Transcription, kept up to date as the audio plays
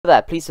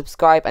there, please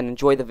subscribe and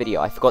enjoy the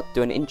video. I forgot to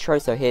do an intro,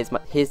 so here's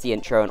the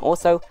intro, and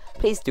also,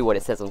 please do what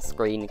it says on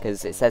screen,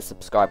 because it says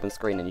subscribe on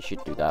screen, and you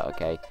should do that,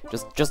 okay?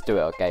 Just do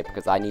it, okay,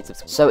 because I need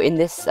subscribe. So in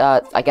this,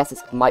 I guess it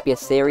might be a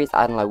series,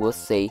 I don't know, we'll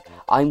see.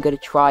 I'm gonna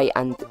try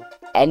and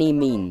any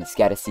means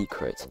get a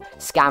secret.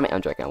 Scam it.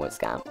 I'm joking, I won't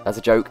scam. That's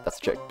a joke,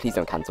 please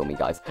don't cancel me,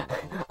 guys.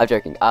 I'm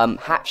joking.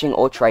 Hatching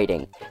or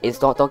trading.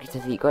 It's not doggy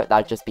to secret,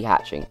 that'd just be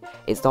hatching.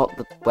 It's not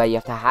where you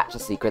have to hatch a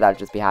secret, that'd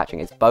just be hatching.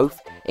 It's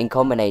both in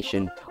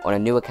combination on a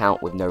new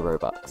account with no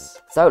Robux.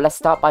 So let's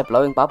start by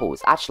blowing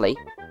bubbles. Actually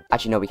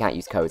no, we can't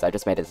use codes. I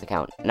just made this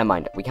account. Never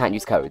mind, we can't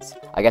use codes.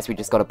 I guess we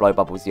just gotta blow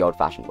bubbles the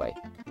old-fashioned way.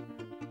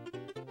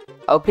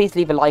 Oh, please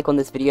leave a like on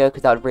this video,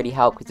 because that would really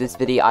help, because this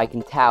video, I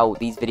can tell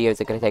these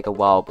videos are going to take a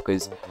while,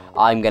 because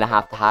I'm going to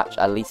have to hatch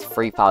at least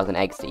 3,000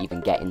 eggs to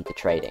even get into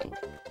trading.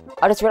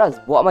 I just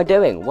realized, what am I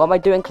doing? What am I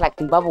doing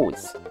collecting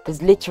bubbles?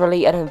 There's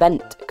literally an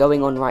event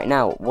going on right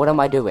now. What am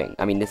I doing?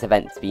 I mean, this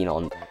event's been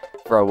on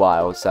for a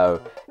while,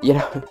 so, you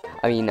know,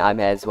 I mean, I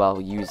may as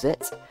well use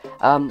it.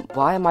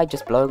 Why am I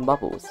just blowing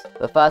bubbles?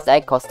 The first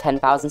egg costs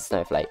 10,000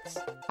 snowflakes.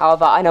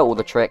 However, I know all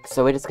the tricks,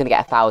 so we're just gonna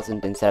get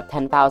 1,000 instead of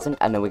 10,000,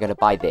 and then we're gonna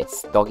buy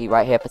this doggy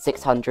right here for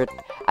 600,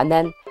 and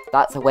then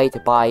that's a way to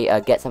buy,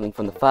 get something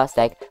from the first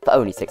egg for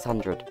only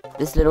 600.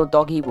 This little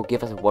doggy will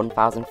give us a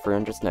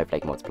 1,300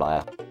 snowflake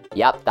multiplier.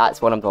 Yep,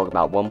 that's what I'm talking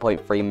about,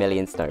 1.3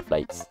 million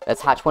snowflakes.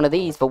 Let's hatch one of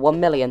these for 1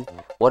 million.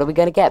 What are we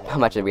gonna get? How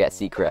much did we get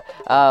secret?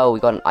 Oh,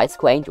 we got an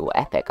Icicle Angel,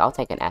 epic. I'll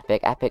take an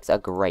epic. Epics are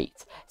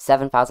great.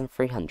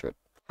 7,300.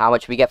 How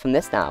much do we get from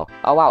this now?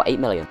 Oh wow, 8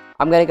 million.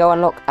 I'm gonna go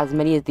unlock as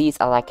many of these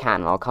as I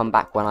can, and I'll come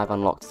back when I've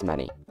unlocked as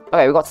many.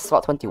 Okay, we got to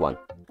slot 21.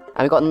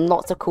 And we got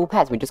lots of cool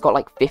pets. We just got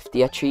like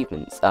 50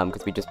 achievements,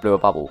 because we just blew a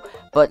bubble.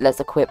 But let's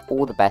equip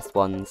all the best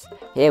ones.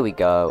 Here we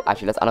go.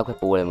 Actually, let's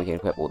unequip all and we can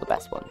equip all the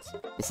best ones.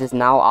 This is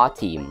now our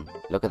team.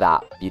 Look at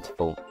that.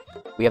 Beautiful.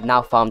 We have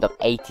now farmed up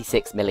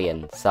 86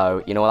 million,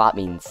 so you know what that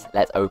means.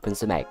 Let's open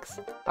some eggs.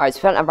 Alright, so we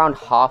spent around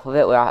half of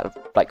it. We're at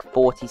like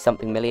 40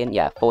 something million.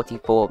 Yeah,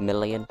 44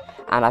 million.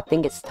 And I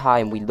think it's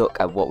time we look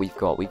at what we've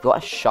got. We've got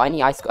a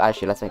shiny icicle.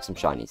 Actually, let's make some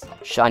shinies.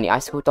 Shiny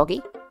icicle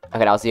doggy.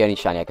 Okay, that was the only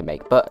shiny I can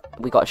make. But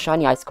we got a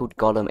shiny icicle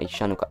golem,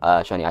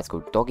 a shiny icicle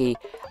doggy,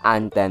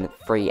 and then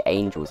 3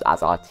 angels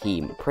as our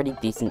team. Pretty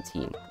decent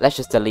team. Let's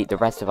just delete the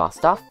rest of our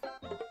stuff.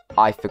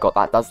 I forgot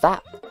that does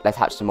that. Let's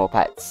hatch some more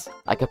pets.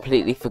 I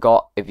completely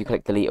forgot, if you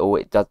click delete all,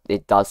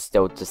 it does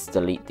still just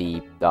delete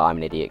the... Oh, I'm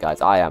an idiot,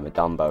 guys. I am a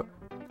Dumbo.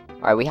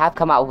 Alright, we have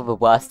come out with a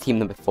worse team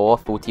than before,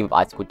 full team of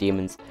Icicle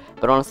Demons.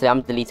 But honestly,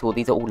 I'm deleting all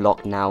these, are all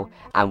locked now,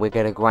 and we're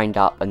gonna grind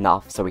up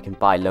enough so we can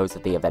buy loads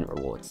of the event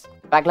rewards.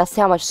 In fact, let's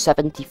see how much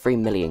 73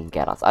 million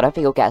get us. I don't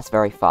think it'll get us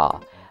very far.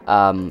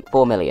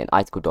 4 million,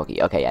 Icicle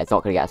Doggy. Okay, yeah, it's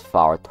not gonna get us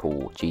far at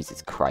all.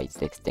 Jesus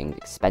Christ, this thing's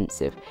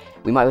expensive.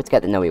 We might be able to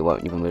get that. No, we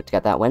won't even be able to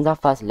get that. When's our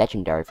first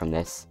legendary from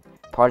this?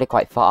 Probably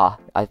quite far.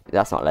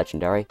 That's not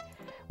legendary.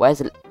 Where's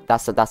a...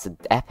 That's an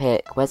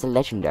epic. Where's a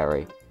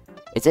legendary?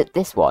 Is it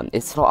this one?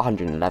 It's slot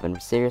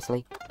 111,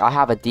 seriously? I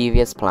have a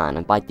devious plan,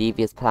 and by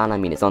devious plan I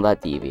mean it's not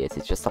that devious,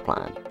 it's just a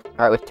plan.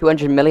 Alright, with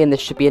 200 million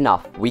this should be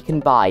enough. We can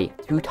buy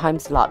 2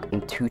 times luck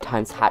and 2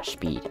 times hatch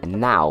speed, and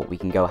now we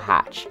can go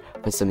hatch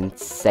for some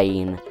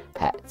insane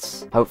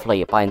pets.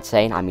 Hopefully, by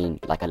insane I mean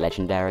like a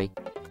legendary.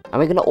 And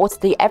we're gonna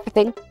auto-delete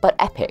everything but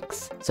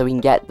epics, so we can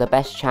get the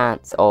best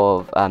chance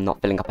of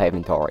not filling up our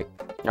inventory.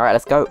 Alright,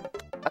 let's go.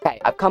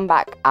 Okay, I've come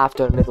back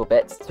after a little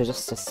bit to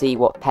see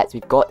what pets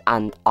we've got,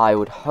 and I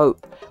would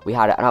hope we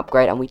had an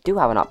upgrade, and we do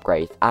have an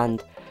upgrade.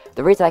 And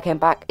the reason I came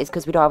back is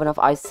because we don't have enough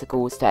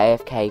icicles to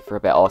AFK for a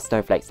bit, or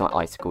snowflakes, not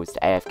icicles, to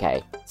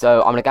AFK. So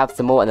I'm gonna grab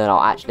some more, and then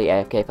I'll actually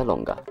AFK for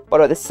longer.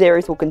 But this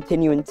series will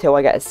continue until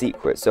I get a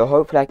secret, so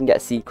hopefully I can get a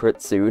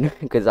secret soon,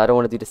 because I don't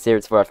want to do the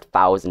series for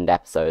 1,000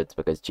 episodes,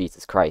 because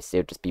Jesus Christ, it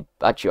would just be,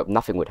 actually,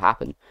 nothing would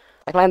happen.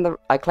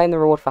 I claim the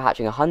reward for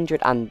hatching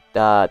 100 and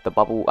the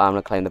bubble. I'm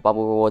gonna claim the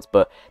bubble rewards,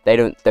 but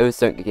those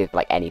don't give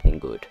like anything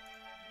good.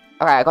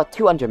 Alright, I got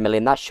 200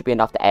 million. That should be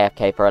enough to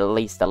AFK for at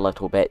least a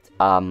little bit.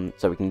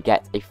 So we can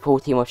get a full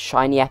team of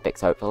shiny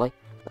epics, hopefully.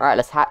 Alright,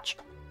 let's hatch.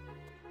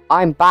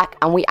 I'm back,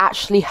 and we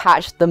actually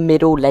hatched the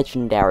middle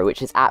legendary,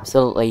 which is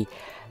absolutely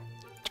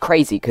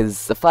crazy,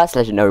 because the first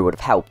legendary would have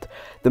helped.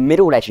 The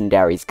middle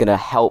legendary is gonna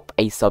help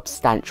a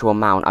substantial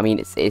amount. I mean,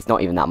 it's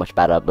not even that much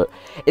better, but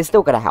it's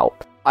still gonna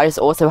help. I just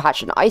also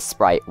hatched an Ice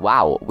Sprite.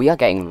 Wow, we are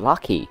getting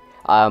lucky.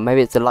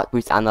 Maybe it's a luck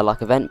boost and the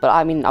luck event, but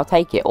I mean, I'll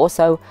take it.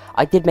 Also,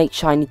 I did make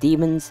shiny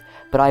demons,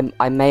 but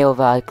I may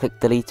have clicked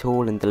delete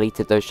all and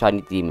deleted those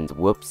shiny demons.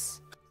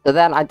 Whoops. So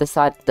then I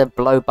decided to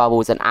blow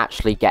bubbles and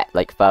actually get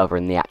like further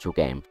in the actual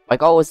game. My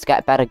goal was to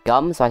get better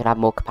gum so I could have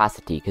more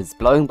capacity, because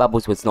blowing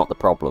bubbles was not the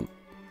problem.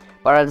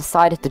 But I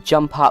decided to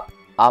jump up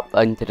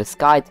into the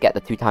sky to get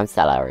the 2 times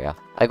cell area.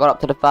 I got up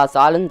to the first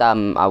island,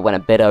 I went a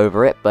bit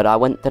over it, but I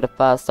went to the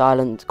first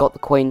island, got the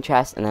coin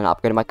chest, and then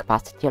upgraded my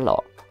capacity a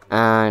lot.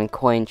 And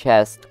coin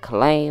chest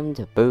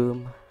claimed,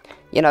 boom.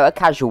 You know, a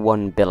casual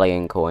 1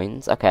 billion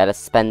coins. Okay, let's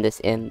spend this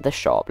in the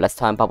shop. Let's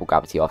turn bubble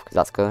gravity off, because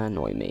that's going to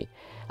annoy me.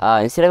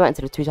 Instead of going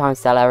to the 2x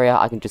sell area,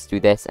 I can just do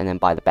this and then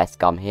buy the best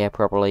gum here,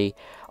 probably.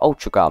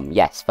 Ultra gum,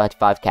 yes,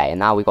 35k. And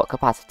now we've got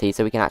capacity,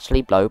 so we can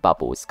actually blow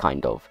bubbles,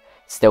 kind of.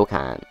 Still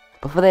can.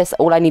 But for this,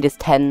 all I need is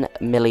 10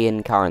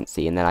 million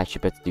currency, and then I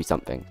should be able to do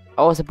something.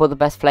 I also bought the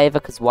best flavor,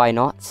 because why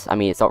not? I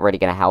mean, it's not really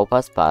going to help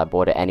us, but I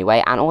bought it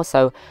anyway. And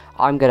also,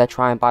 I'm going to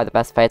try and buy the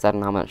best face. I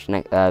don't know how much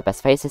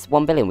best face is.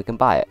 1 billion, we can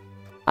buy it.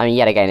 I mean,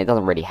 yet again, it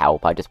doesn't really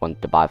help. I just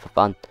wanted to buy it for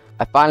fun.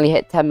 I finally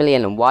hit 10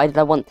 million, and why did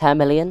I want 10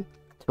 million?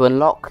 To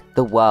unlock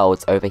the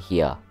worlds over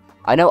here.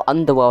 I know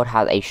Underworld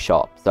has a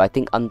shop, so I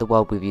think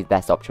Underworld would be the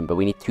best option, but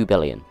we need 2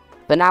 billion.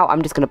 For now,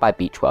 I'm just going to buy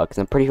Beach World, because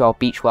I'm pretty sure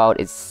Beach World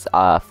is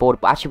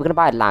affordable. Actually, we're going to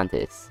buy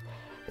Atlantis.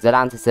 Because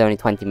Atlantis is only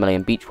 20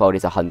 million, Beach World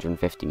is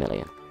 150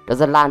 million.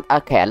 Does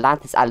okay,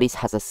 Atlantis at least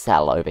has a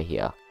cell over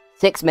here.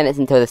 6 minutes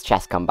until this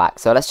chest come back,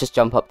 so let's just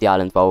jump up the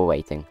island while we're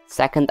waiting.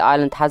 Second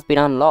island has been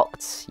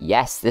unlocked.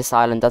 Yes, this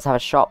island does have a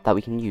shop that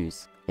we can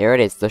use. Here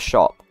it is, the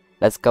shop.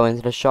 Let's go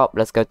into the shop,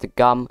 let's go to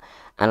gum,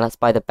 and let's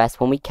buy the best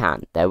one we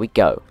can. There we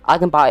go. I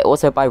can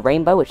also buy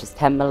Rainbow, which is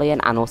 10 million,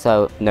 and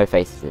also no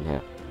faces in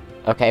here.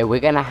 Okay, we're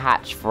gonna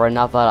hatch for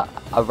another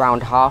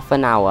around half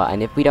an hour,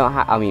 and if we don't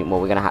hatch, well,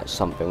 we're gonna hatch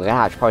something. We're gonna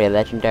hatch probably a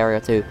legendary or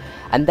two,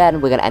 and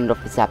then we're gonna end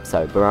off this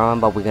episode. But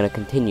remember, we're gonna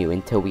continue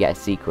until we get a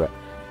secret.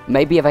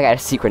 Maybe if I get a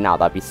secret now,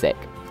 that'd be sick.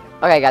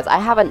 Okay, guys, I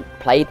haven't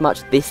played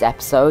much this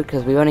episode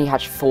because we've only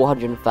hatched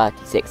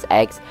 436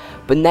 eggs.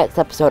 But next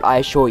episode, I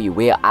assure you,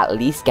 we are at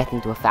least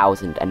getting to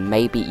 1,000 and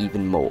maybe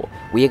even more.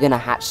 We are gonna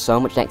hatch so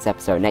much next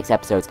episode. Next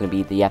episode is gonna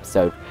be the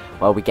episode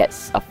where we get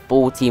a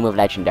full team of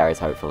legendaries.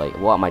 Hopefully,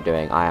 what am I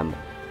doing? I'm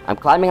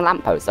climbing a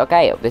lamppost.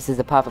 Okay, this is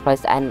the perfect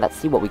place to end. Let's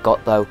see what we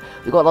got though.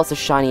 We got lots of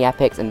shiny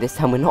epics, and this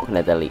time we're not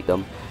gonna delete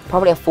them.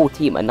 Probably a full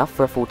team, enough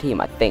for a full team,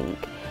 I think.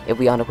 If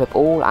we unequip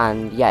all,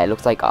 and yeah, it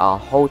looks like our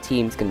whole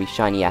team's gonna be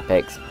shiny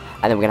epics.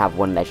 And then we're going to have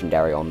one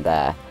legendary on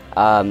there.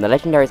 The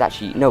legendary is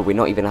actually... No, we're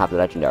not even going to have the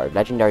legendary.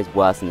 Legendary is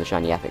worse than the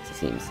shiny epics, it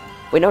seems.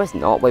 Wait, no, it's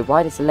not. Wait,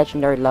 why is the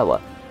legendary lower?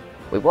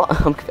 Wait, what?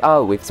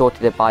 Oh, we've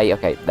sorted it by...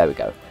 Okay, there we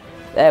go.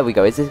 There we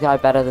go. Is this guy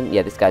better than...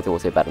 Yeah, this guy's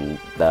also better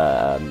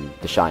than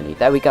the shiny.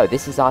 There we go.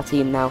 This is our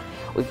team now.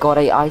 We've got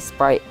a Ice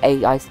Sprite,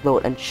 a Ice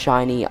Lord, and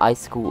shiny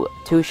Icicle...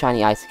 2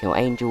 shiny Icicle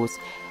Angels,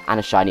 and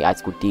a shiny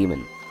Icicle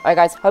Demon. Alright,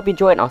 guys. Hope you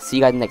enjoyed, and I'll see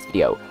you guys in the next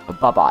video.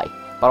 Bye-bye.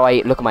 By the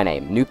way, look at my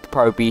name. NOOB the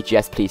Pro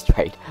BGS, please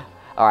trade.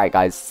 Alright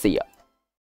guys, see ya.